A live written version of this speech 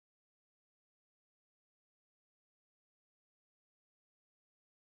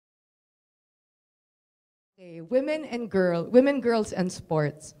Okay, women, girls, and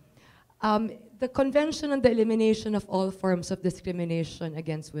sports. The Convention on the Elimination of All Forms of Discrimination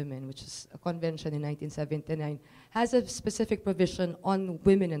Against Women, which is a convention in 1979, has a specific provision on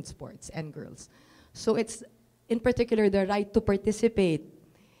women in sports and girls. So it's, in particular, the right to participate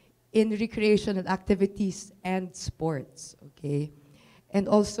in recreational activities and sports, okay? And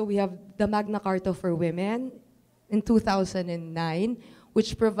also we have the Magna Carta for Women in 2009,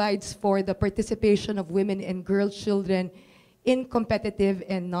 which provides for the participation of women and girl children in competitive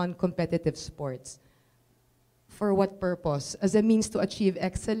and non-competitive sports. For what purpose? As a means to achieve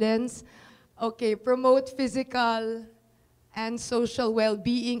excellence, okay, promote physical and social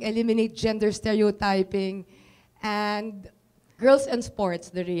well-being, eliminate gender stereotyping, and girls and sports,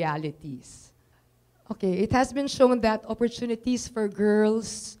 the realities. Okay, it has been shown that opportunities for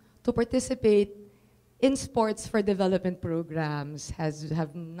girls to participate in sports for development programs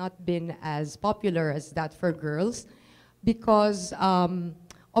have not been as popular as that for girls because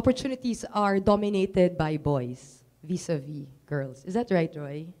opportunities are dominated by boys vis-a-vis girls. Is that right,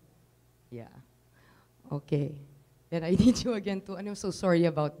 Roy? Yeah. Okay. Then I need you again to, and I'm so sorry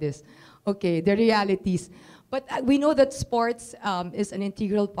about this. Okay, the realities. But we know that sports is an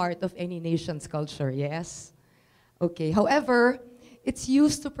integral part of any nation's culture, yes? Okay, however, it's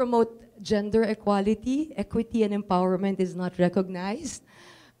used to promote gender equality, equity, and empowerment is not recognized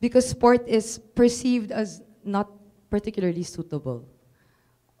because sport is perceived as not particularly suitable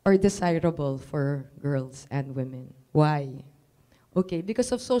or desirable for girls and women. Why? Okay,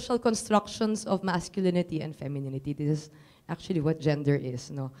 because of social constructions of masculinity and femininity. This is actually what gender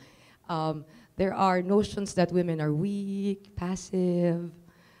is, no? There are notions that women are weak, passive,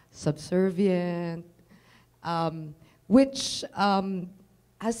 subservient, which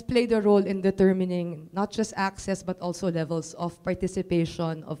has played a role in determining not just access but also levels of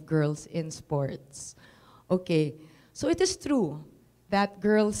participation of girls in sports. Okay, so it is true that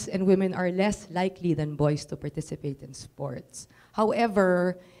girls and women are less likely than boys to participate in sports.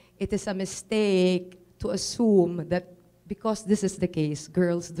 However, it is a mistake to assume that because this is the case,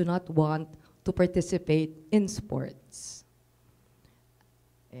 girls do not want to participate in sports.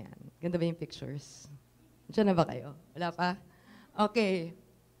 Ayan. Ganda ba yung pictures? Diyan na ba kayo? Wala pa? Okay.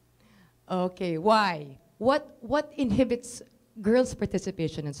 Okay, why? What inhibits girls'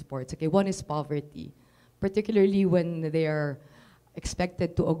 participation in sports? Okay, one is poverty, particularly when they are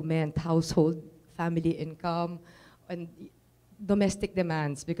expected to augment household family income and domestic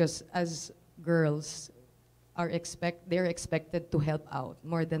demands because as girls they're expected to help out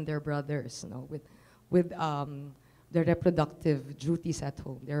more than their brothers, you know, with their reproductive duties at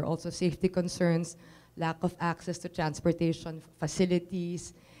home. There are also safety concerns, lack of access to transportation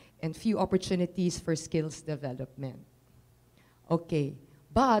facilities, and few opportunities for skills development. Okay,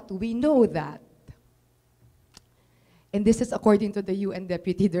 but we know that, and this is according to the UN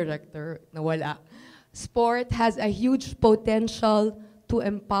Deputy Director, nawala, sport has a huge potential to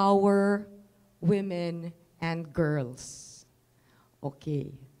empower women and girls.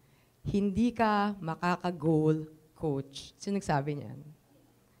 Okay, hindi ka makaka-goal, coach. Sino nagsabi niyan?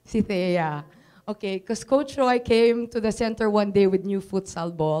 Si Thea. Okay, because Coach Roy came to the center one day with new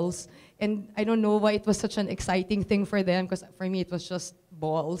futsal balls, and I don't know why it was such an exciting thing for them, because for me it was just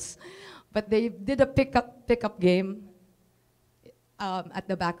balls. But they did a pickup game at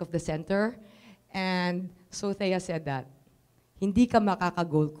the back of the center, and so Thea said that, hindi ka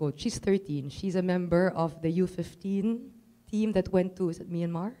makaka-goal coach. She's 13. She's a member of the U15 team that went to, is it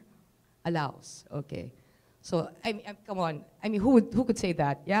Myanmar? Laos, okay. So, I mean, come on. I mean, who could say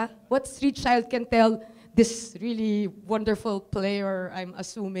that, yeah? What street child can tell this really wonderful player, I'm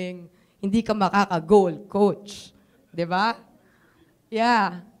assuming, hindi ka makaka-goal, coach? Diba?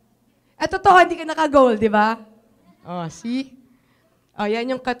 Yeah. At totoo, hindi ka naka-goal, diba? Oh, see? Oh, yan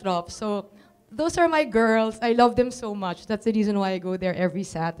yung cut-off. So, those are my girls. I love them so much. That's the reason why I go there every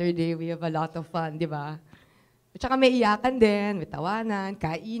Saturday. We have a lot of fun, diba? At saka may iyakan din, may tawanan,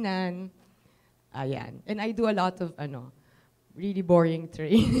 kainan. Ayan. And I do a lot of, really boring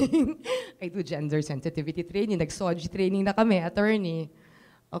training. I do gender sensitivity training, nag-SOG training na kami, attorney.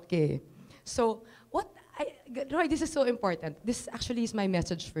 Okay. So, Roy, this is so important. This actually is my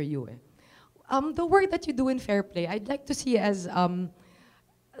message for you. The work that you do in Fairplay, I'd like to see as a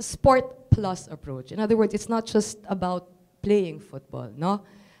sport plus approach. In other words, it's not just about playing football, no?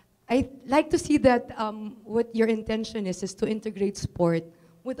 I'd like to see that what your intention is to integrate sport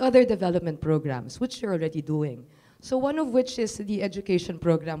with other development programs, which you're already doing. So one of which is the education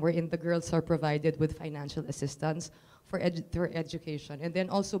program, wherein the girls are provided with financial assistance for education, and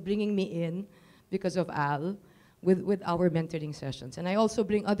then also bringing me in, because of Al, with our mentoring sessions. And I also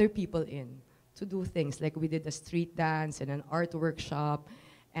bring other people in to do things. Like we did a street dance and an art workshop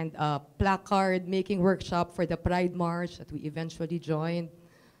and a placard making workshop for the Pride March that we eventually joined.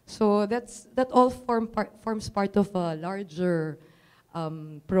 So that all forms part of a larger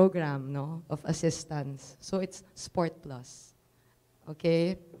program, no, of assistance. So it's Sport Plus.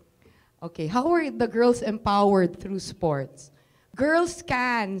 Okay? Okay, how are the girls empowered through sports? Girls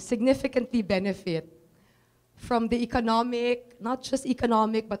can significantly benefit from the economic, not just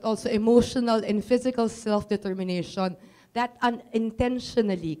economic, but also emotional and physical self-determination that an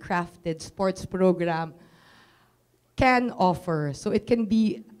intentionally crafted sports program can offer. So it can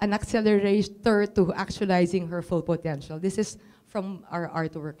be an accelerator to actualizing her full potential. This is from our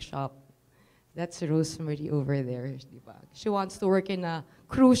art workshop. That's Rosemary over there. She wants to work in a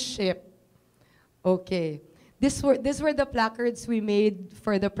cruise ship. Okay. These were the placards we made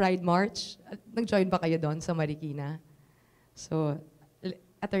for the Pride March. Nag-join ba kayo doon sa Marikina? So,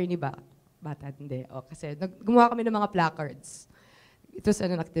 attorney ba? Bata, hindi. O, kasi gumawa kami ng mga placards. It was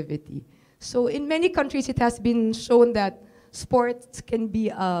an activity. So, in many countries, it has been shown that sports can be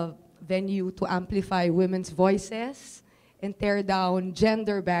a venue to amplify women's voices and tear down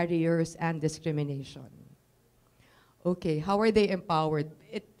gender barriers and discrimination. Okay, how are they empowered?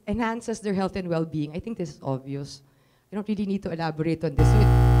 It enhances their health and well-being. I think this is obvious. I don't really need to elaborate on this.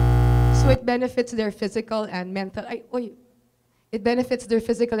 So it benefits their physical and mental. It benefits their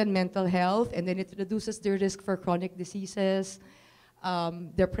physical and mental health, and then it reduces their risk for chronic diseases,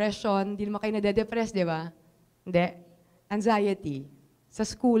 depression. Di naman kayo nade-depress, di ba? Hindi. Anxiety, sa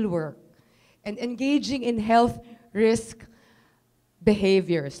schoolwork, and engaging in health risk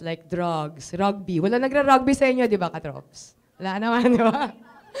behaviors like drugs, rugby. Wala nagra-rugby sa inyo, di ba, katrops? Wala naman, di ba?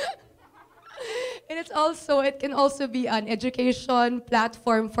 And it can also be an education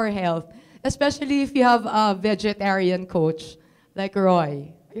platform for health, especially if you have a vegetarian coach like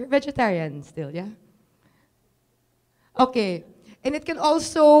Roy. You're vegetarian still, yeah? Okay. And it can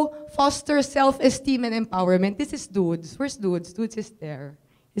also foster self-esteem and empowerment. This is Dudes. Where's Dudes? Dudes is there.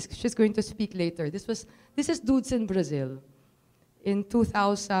 She's going to speak later. This is Dudes in Brazil in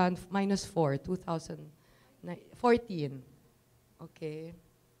 2014. Okay.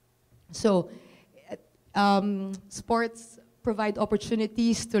 So, sports provide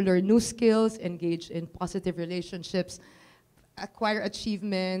opportunities to learn new skills, engage in positive relationships, acquire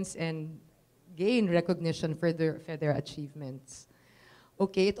achievements, and gain recognition for their achievements.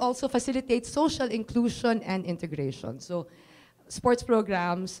 Okay, it also facilitates social inclusion and integration. So, sports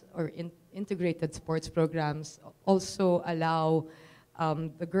programs or integrated sports programs also allow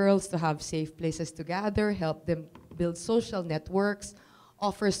the girls to have safe places to gather, help them build social networks,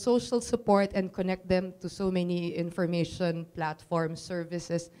 offer social support, and connect them to so many information platforms,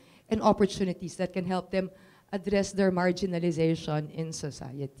 services, and opportunities that can help them address their marginalization in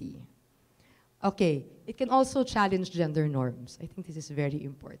society. Okay, it can also challenge gender norms. I think this is very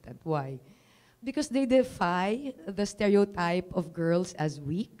important. Why? Because they defy the stereotype of girls as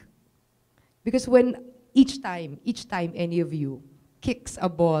weak. Because when each time any of you kicks a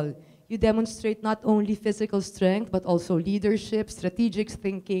ball, you demonstrate not only physical strength, but also leadership, strategic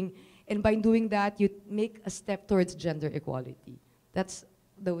thinking, and by doing that, you make a step towards gender equality. That's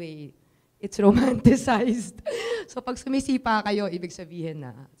the way it's romanticized. So pag sumisipa kayo, ibig sabihin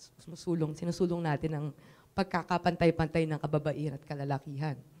na sinusulong natin ang pagkakapantay-pantay ng kababaihan at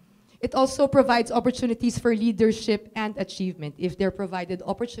kalalakihan. It also provides opportunities for leadership and achievement if they're provided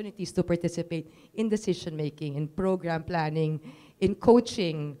opportunities to participate in decision-making, in program planning, in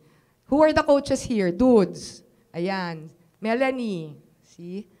coaching. Who are the coaches here? Dudes. Ayan. Melanie.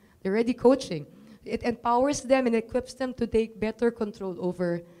 See? They're already coaching. It empowers them and equips them to take better control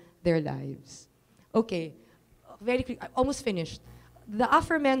over their lives. Okay. Very quick. I'm almost finished. The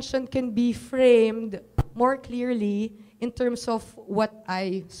aforementioned can be framed more clearly in terms of what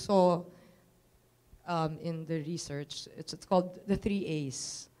I saw in the research. It's called the 3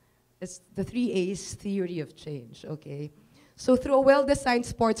 A's. It's the 3 A's theory of change, okay? So through a well-designed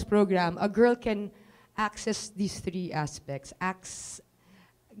sports program, a girl can access these 3 aspects.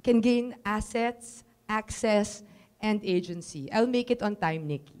 Can gain assets, access, and agency. I'll make it on time,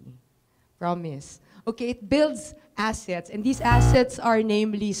 Nikki. Promise. Okay, it builds assets, and these assets are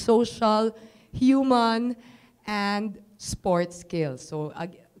namely social, human, and sports skills. So,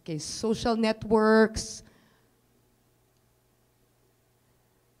 okay, social networks,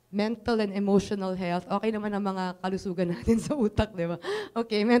 mental and emotional health. Okay naman ang mga kalusugan natin sa utak, di ba?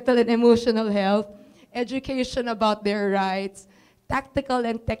 Okay, mental and emotional health, education about their rights, tactical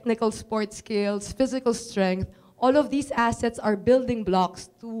and technical sports skills, physical strength. All of these assets are building blocks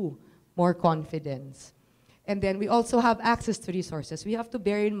to more confidence. And then we also have access to resources. We have to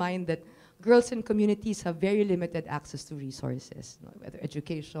bear in mind that girls in communities have very limited access to resources, whether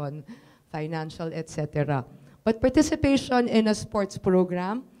education, financial, etc. But participation in a sports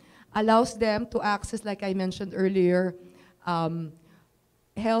program allows them to access, like I mentioned earlier,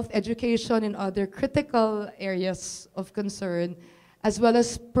 health, education, and other critical areas of concern, as well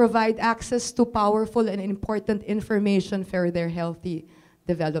as provide access to powerful and important information for their healthy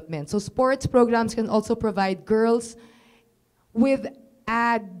development. So sports programs can also provide girls with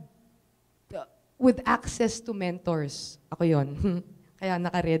access to mentors. Ako yun. Kaya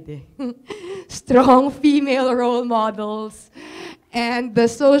naka-ready. Strong female role models and the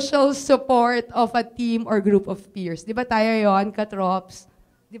social support of a team or group of peers. Di ba tayo yun, katrops?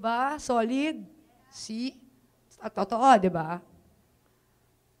 Di ba? Solid? See? Totoo, di ba?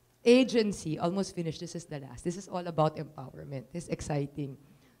 Agency. Almost finished. This is the last. This is all about empowerment. This is exciting.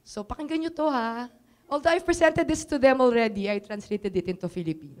 So, pakinggan nyo to, ha? Although I've presented this to them already, I translated it into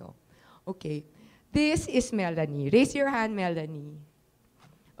Filipino. Okay. This is Melanie. Raise your hand, Melanie.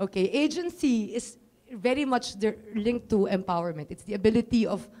 Okay. Agency is very much linked to empowerment. It's the ability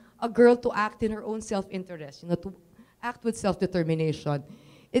of a girl to act in her own self-interest, to act with self-determination.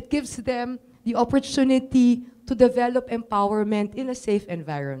 It gives them the opportunity to develop empowerment in a safe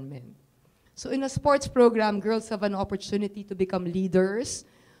environment. So in a sports program, girls have an opportunity to become leaders,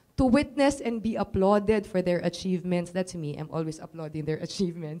 to witness and be applauded for their achievements. That's me. I'm always applauding their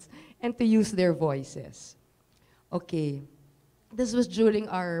achievements. And to use their voices. Okay. This was during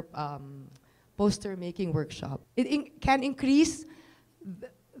our poster-making workshop. It can increase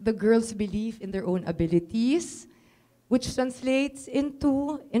the girls' belief in their own abilities, which translates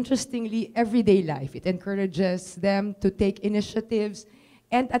into, interestingly, everyday life. It encourages them to take initiatives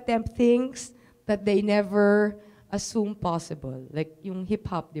and attempt things that they never assume possible. Like yung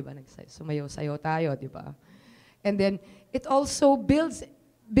hip-hop, di ba? Sumayaw-sayaw tayo, di ba? And then, it also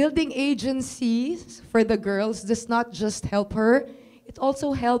building agencies for the girls does not just help her, it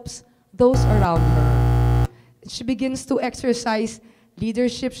also helps those around her. She begins to exercise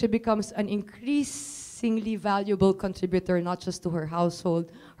leadership. She becomes an increasingly valuable contributor, not just to her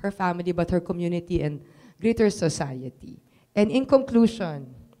household, her family, but her community and greater society. And in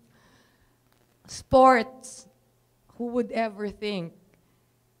conclusion, sports, who would ever think,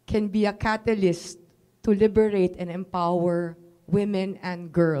 can be a catalyst to liberate and empower women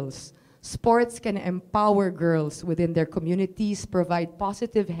and girls. Sports can empower girls within their communities, provide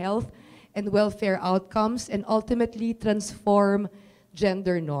positive health and welfare outcomes, and ultimately transform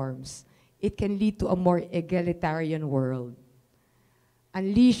gender norms. It can lead to a more egalitarian world,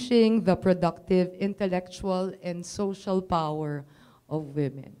 unleashing the productive intellectual and social power of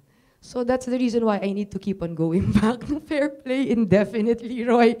women. So that's the reason why I need to keep on going back to Fairplay indefinitely,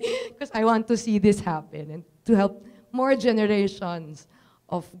 Roy, because I want to see this happen and to help more generations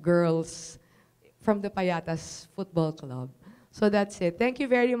of girls from the Payatas Football Club. So that's it. Thank you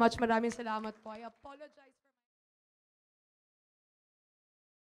very much. Maraming salamat po. I apologize.